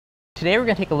Today we're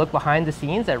going to take a look behind the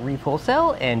scenes at Reef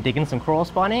Wholesale and dig in some coral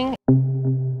spawning.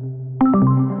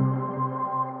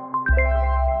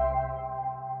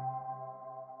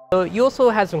 So you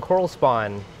also had some coral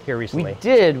spawn here recently. We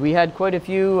did. We had quite a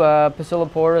few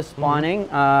Pacillopora spawning.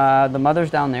 The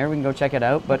mother's down there. We can go check it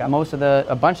out. But a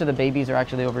bunch of the babies are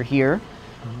actually over here.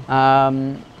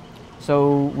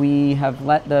 So we have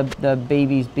let the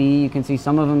babies be. You can see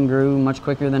some of them grew much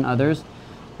quicker than others.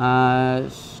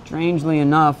 Strangely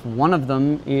enough, one of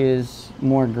them is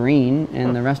more green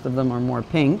and the rest of them are more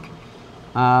pink.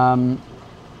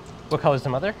 What color is the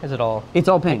mother? Is it all? It's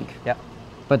all pink. Yeah.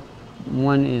 But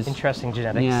one is interesting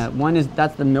genetics. Yeah,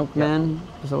 that's the milkman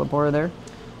Pacillopora there,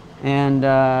 and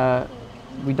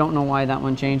we don't know why that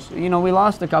one changed. You know, we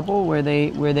lost a couple where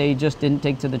they just didn't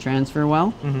take to the transfer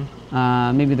well.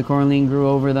 Maybe the coralline grew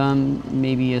over them,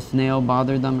 maybe a snail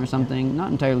bothered them or something. Not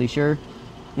entirely sure.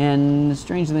 And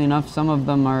strangely enough, some of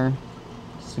them are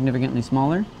significantly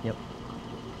smaller. Yep.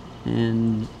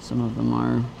 And some of them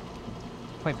are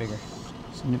quite bigger,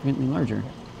 significantly larger.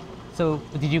 So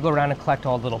did you go around and collect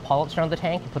all the little polyps around the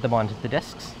tank and put them onto the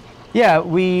discs? Yeah,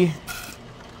 we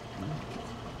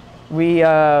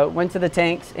went to the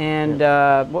tanks, and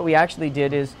what we actually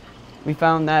did is we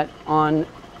found that on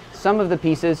some of the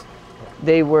pieces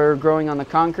they were growing on the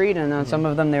concrete, and on some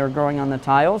of them they were growing on the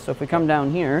tiles. So if we come down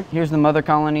here, here's the mother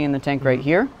colony in the tank right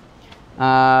here.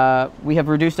 We have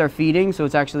reduced our feeding, so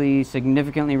it's actually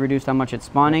significantly reduced how much it's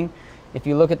spawning. If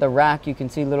you look at the rack, you can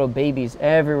see little babies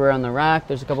everywhere on the rack.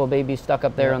 There's a couple of babies stuck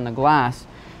up there on the glass.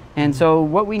 And so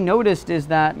what we noticed is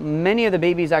that many of the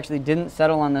babies actually didn't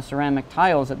settle on the ceramic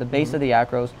tiles at the base of the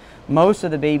acros. Most of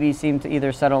the babies seemed to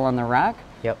either settle on the rack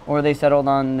or they settled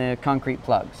on the concrete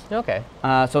plugs. Okay.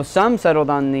 So some settled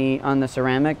on the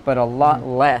ceramic, but a lot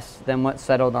less than what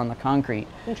settled on the concrete.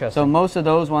 Interesting. So most of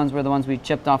those ones were the ones we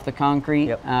chipped off the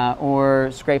concrete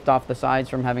or scraped off the sides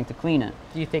from having to clean it.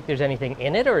 Do you think there's anything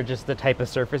in it, or just the type of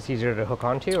surface easier to hook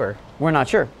onto, or? We're not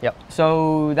sure.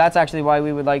 So that's actually why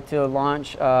we would like to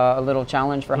launch a little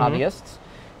challenge for hobbyists.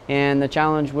 And the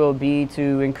challenge will be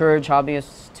to encourage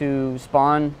hobbyists to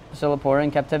spawn Pacillopora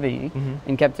in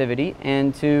captivity,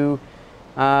 and to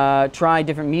try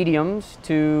different mediums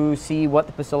to see what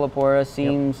the Pacillopora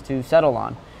seems to settle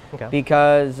on. Okay.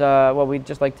 Because well, we'd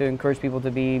just like to encourage people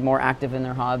to be more active in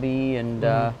their hobby and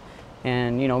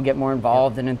you know, get more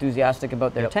involved and enthusiastic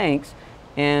about their tanks.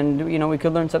 And you know, we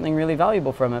could learn something really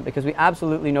valuable from it, because we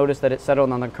absolutely noticed that it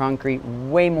settled on the concrete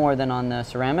way more than on the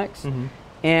ceramics.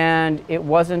 And it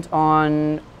wasn't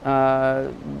on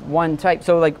one type.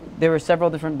 So like there were several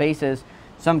different bases,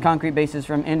 some concrete bases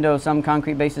from Indo, some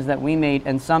concrete bases that we made,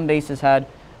 and some bases had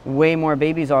way more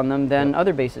babies on them than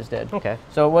other bases did. Okay.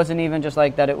 So it wasn't even just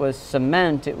like that it was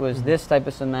cement, it was this type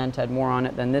of cement had more on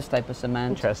it than this type of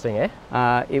cement. Interesting,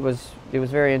 eh? It was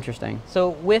very interesting.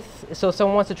 So so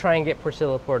someone wants to try and get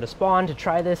Pacillopora to spawn, to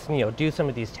try this and, you know, do some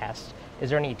of these tests.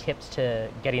 Is there any tips to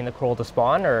getting the coral to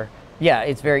spawn, or? Yeah,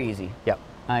 it's very easy. Yep.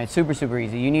 It's super, super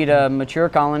easy. You need a mature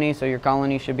colony, so your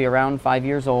colony should be around 5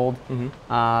 years old.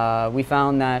 We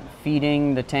found that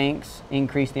feeding the tanks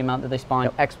increased the amount that they spawn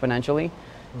exponentially.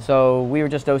 So we were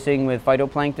just dosing with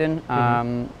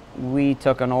phytoplankton. We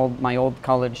took my old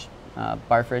college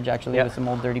bar fridge, actually, with some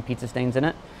old dirty pizza stains in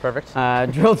it. Perfect.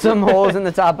 Drilled some holes in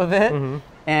the top of it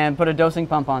and put a dosing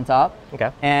pump on top.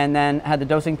 Okay. And then had the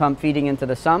dosing pump feeding into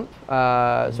the sump.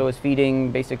 So it's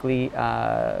feeding basically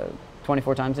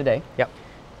 24 times a day. Yep.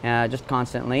 Just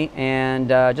constantly, and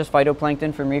just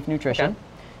phytoplankton from Reef Nutrition. Okay.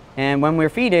 And when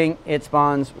we're feeding, it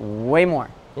spawns way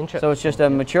more. Interesting. So it's just a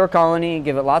mature colony,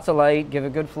 give it lots of light, give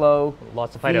it good flow.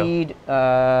 Lots of phyto. Feed,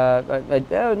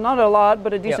 not a lot,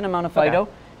 but a decent amount of phyto.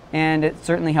 Okay. And it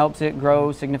certainly helps it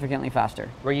grow significantly faster.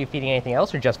 Were you feeding anything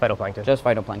else, or just phytoplankton? Just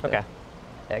phytoplankton. Okay.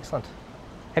 Excellent.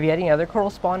 Have you had any other coral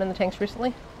spawn in the tanks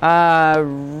recently?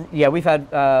 Yeah, we've had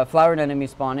flower anemone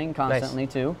spawning constantly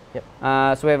too.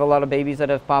 Yep. So we have a lot of babies that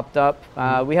have popped up.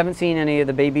 We haven't seen any of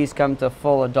the babies come to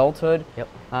full adulthood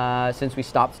since we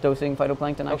stopped dosing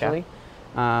phytoplankton, actually.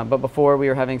 But before, we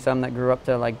were having some that grew up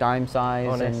to like dime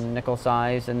size and nickel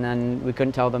size, and then we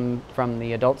couldn't tell them from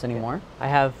the adults anymore. I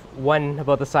have one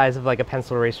about the size of like a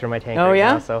pencil eraser in my tank right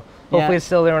now, so hopefully it's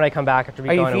still there when I come back after we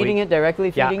go on a week. Are you feeding it,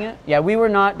 directly feeding it? Yeah, we were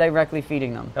not directly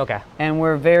feeding them. Okay. And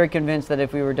we're very convinced that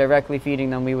if we were directly feeding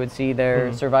them, we would see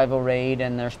their survival rate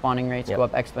and their spawning rates go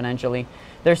up exponentially.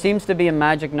 There seems to be a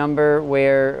magic number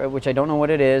where, which I don't know what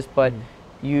it is, but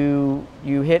you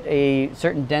hit a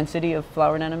certain density of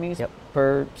flower anemones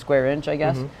per square inch, I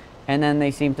guess, and then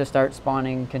they seem to start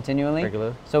spawning continually.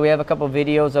 Regular. So we have a couple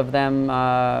videos of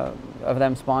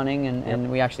them spawning,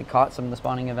 and we actually caught some of the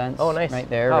spawning events. Oh, nice. Right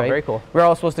there. Oh, right? Very cool. We're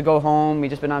all supposed to go home. We've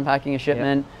just been unpacking a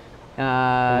shipment.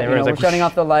 we're shutting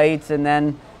off the lights, and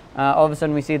then all of a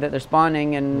sudden we see that they're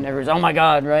spawning, and everyone's, oh my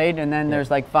God, right? And then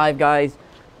there's like 5 guys,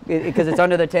 because it's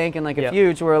under the tank and like a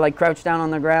few, so we're like crouched down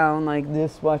on the ground like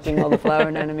this, watching all the flower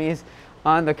anemones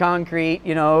on the concrete,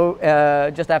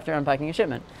 just after unpacking a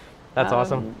shipment. That's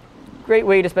awesome. Great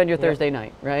way to spend your Thursday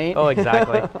night, right? Oh,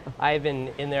 exactly. I've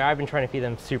been in there, I've been trying to feed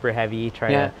them super heavy,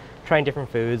 trying different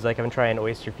foods. Like I've been trying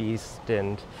oyster feast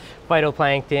and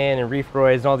phytoplankton and reef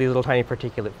roids and all these little tiny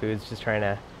particulate foods, just trying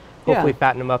to hopefully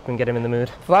fatten them up and get them in the mood.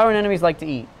 Flower anemones like to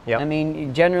eat. Yep. I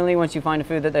mean, generally once you find a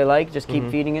food that they like, just keep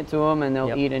feeding it to them, and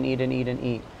they'll eat and eat and eat and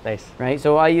eat. Nice. Right?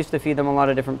 So I used to feed them a lot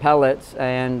of different pellets,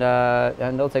 and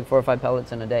they'll take 4 or 5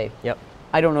 pellets in a day. Yep.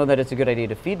 I don't know that it's a good idea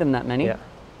to feed them that many. Yeah.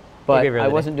 But I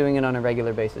wasn't doing it on a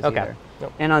regular basis either.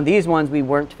 Nope. And on these ones, we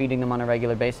weren't feeding them on a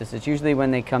regular basis. It's usually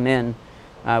when they come in,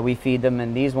 we feed them.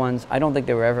 And these ones, I don't think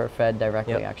they were ever fed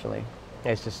directly, actually.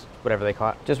 Yeah, it's just whatever they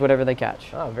caught. Just whatever they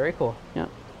catch. Oh, very cool. Yeah.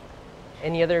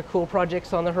 Any other cool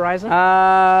projects on the horizon?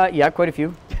 Yeah, quite a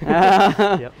few.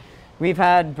 Yep. We've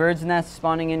had birds' nests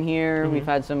spawning in here. We've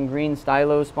had some green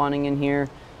stylos spawning in here.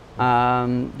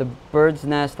 The bird's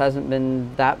nest hasn't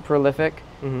been that prolific.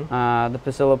 The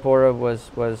Pasillipora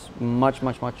was much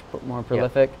more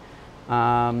prolific.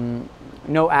 No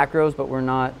acros, but we're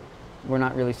not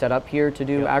really set up here to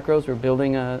do acros. We're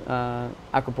building a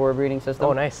aquapora breeding system.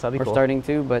 Oh, nice. That'd be cool. We're starting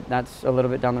to, but that's a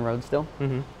little bit down the road still.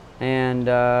 And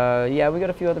yeah, we got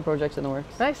a few other projects in the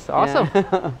works. Nice.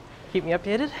 Awesome. Keep me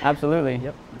updated. Absolutely.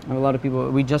 Yep. I have a lot of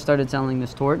people. We just started selling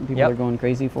this tort, and people are going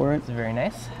crazy for it. It's very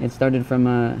nice. It started from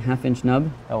a 1/2-inch nub.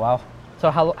 Oh, wow.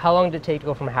 So how long did it take to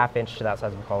go from a 1/2 inch to that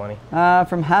size of a colony?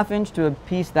 From 1/2 inch to a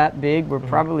piece that big, we're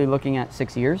probably looking at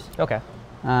 6 years. Okay.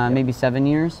 Maybe 7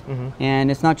 years.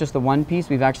 And it's not just the one piece.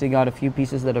 We've actually got a few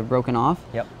pieces that have broken off.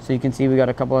 Yep. So you can see we got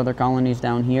a couple other colonies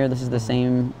down here. This is the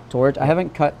same torch. I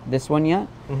haven't cut this one yet.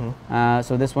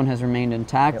 So this one has remained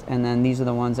intact. And then these are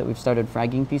the ones that we've started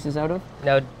fragging pieces out of.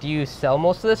 Now, do you sell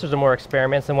most of this, or is it more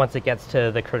experiments, and once it gets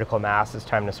to the critical mass, it's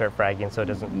time to start fragging so it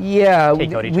doesn't take out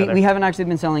each other? We haven't actually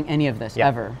been selling any of this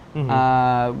ever.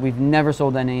 We've never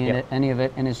sold any of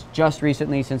it. And it's just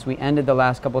recently, since we ended the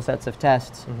last couple sets of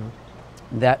tests,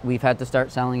 that we've had to start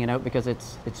selling it out because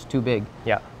it's too big.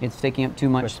 Yeah. It's taking up too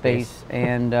much space.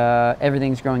 And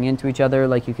everything's growing into each other.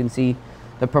 Like you can see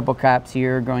the purple caps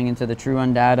here growing into the true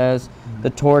undatas. The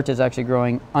tort is actually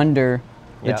growing under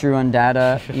the true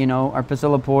undata. Our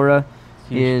Pasillipora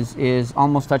is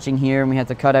almost touching here, and we had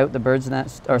to cut out the bird's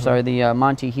nest, or sorry, the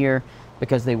Monty here,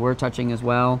 because they were touching as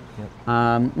well.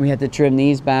 We had to trim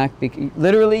these back.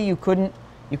 Literally, you couldn't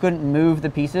move the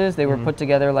pieces. They were put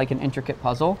together like an intricate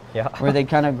puzzle, where they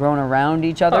kind of grown around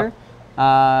each other.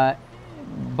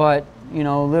 But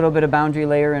a little bit of boundary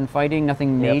layer and fighting,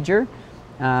 nothing major.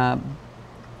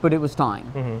 But it was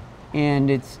time, and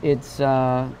it's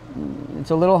a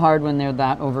little hard when they're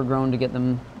that overgrown to get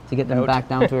them back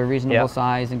down to a reasonable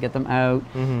size and get them out.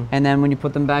 And then when you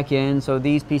put them back in, so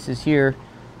these pieces here,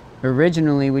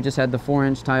 originally we just had the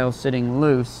 4-inch tile sitting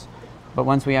loose, but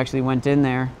once we actually went in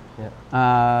there,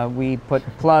 we put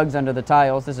plugs under the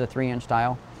tiles. This is a 3-inch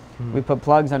tile. We put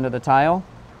plugs under the tile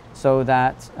so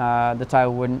that the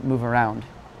tile wouldn't move around,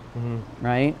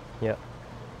 right? Yeah.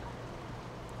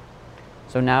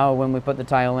 So now when we put the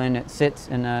tile in, it sits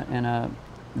in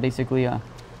basically a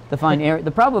defined area. The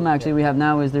problem actually we have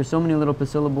now is there's so many little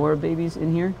Pasillipora babies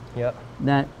in here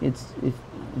that I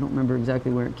don't remember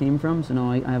exactly where it came from, so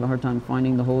now I have a hard time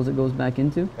finding the holes it goes back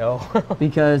into.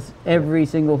 Because every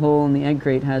single hole in the egg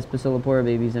crate has Pasillipora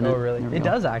babies in it. Oh, really? It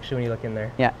does actually when you look in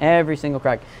there. Yeah, every single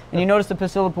crack. And you notice the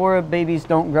Pasillipora babies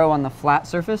don't grow on the flat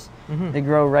surface; they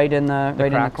grow right in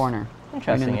the corner.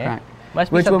 Interesting, right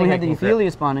Which, when we had the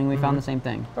Euphyllia spawning, we found the same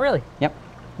thing. Oh, really? Yep.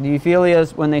 The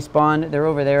Euphyllias, when they spawned, they're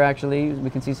over there actually. We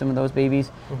can see some of those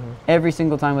babies. Every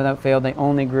single time without fail, they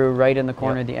only grew right in the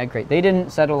corner of the egg crate. They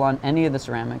didn't settle on any of the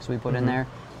ceramics we put in there.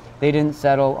 They didn't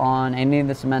settle on any of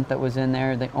the cement that was in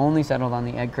there. They only settled on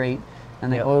the egg crate,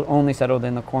 and they only settled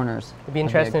in the corners. It'd be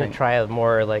interesting to try a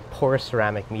more like porous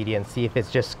ceramic media and see if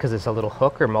it's just because it's a little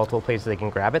hook or multiple places they can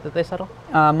grab it that they settle.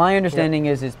 My understanding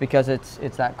is it's because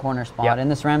it's that corner spot, and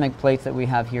the ceramic plates that we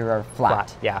have here are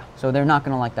flat. So they're not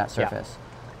going to like that surface.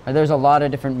 There's a lot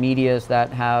of different medias that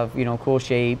have cool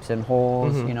shapes and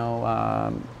holes,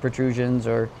 protrusions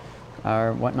or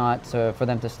whatnot, so for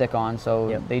them to stick on.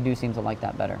 So they do seem to like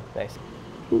that better. Nice.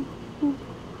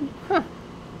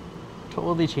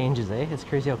 Totally changes, eh? It's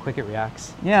crazy how quick it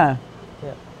reacts. Yeah.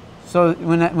 So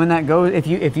when that goes,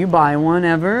 if you buy one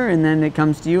ever and then it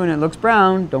comes to you and it looks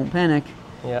brown, don't panic.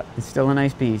 Yeah. It's still a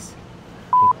nice piece.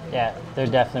 Yeah, they're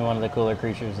definitely one of the cooler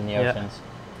creatures in the oceans.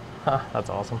 Huh,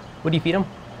 that's awesome. What do you feed them?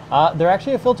 They're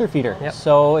actually a filter feeder. Yep.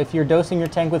 So if you're dosing your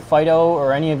tank with phyto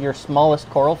or any of your smallest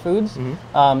coral foods,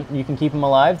 you can keep them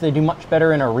alive. They do much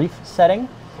better in a reef setting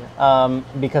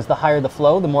because the higher the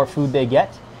flow, the more food they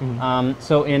get.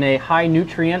 So in a high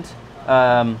nutrient,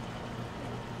 call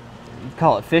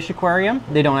it fish aquarium,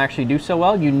 they don't actually do so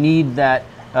well. You need that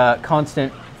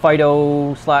constant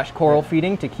phyto/coral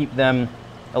feeding to keep them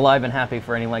alive and happy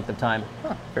for any length of time.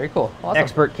 Huh, very cool. Awesome.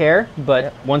 Expert care,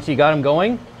 but once you got them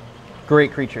going,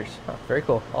 great creatures. Huh, very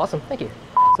cool. Awesome. Thank you.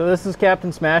 So this is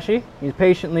Captain Smashy. He's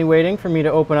patiently waiting for me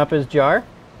to open up his jar.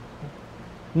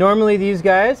 Normally these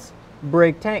guys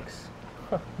break tanks.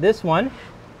 This one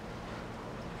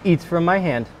eats from my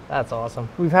hand. That's awesome.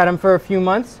 We've had him for a few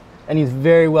months and he's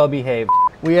very well behaved.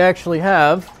 We actually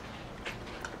have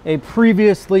a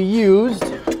previously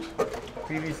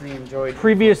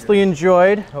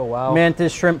enjoyed Oh, wow.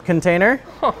 mantis shrimp container.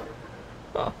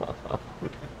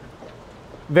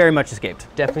 Very much escaped.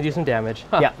 Definitely do some damage.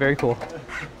 Yeah. Very cool.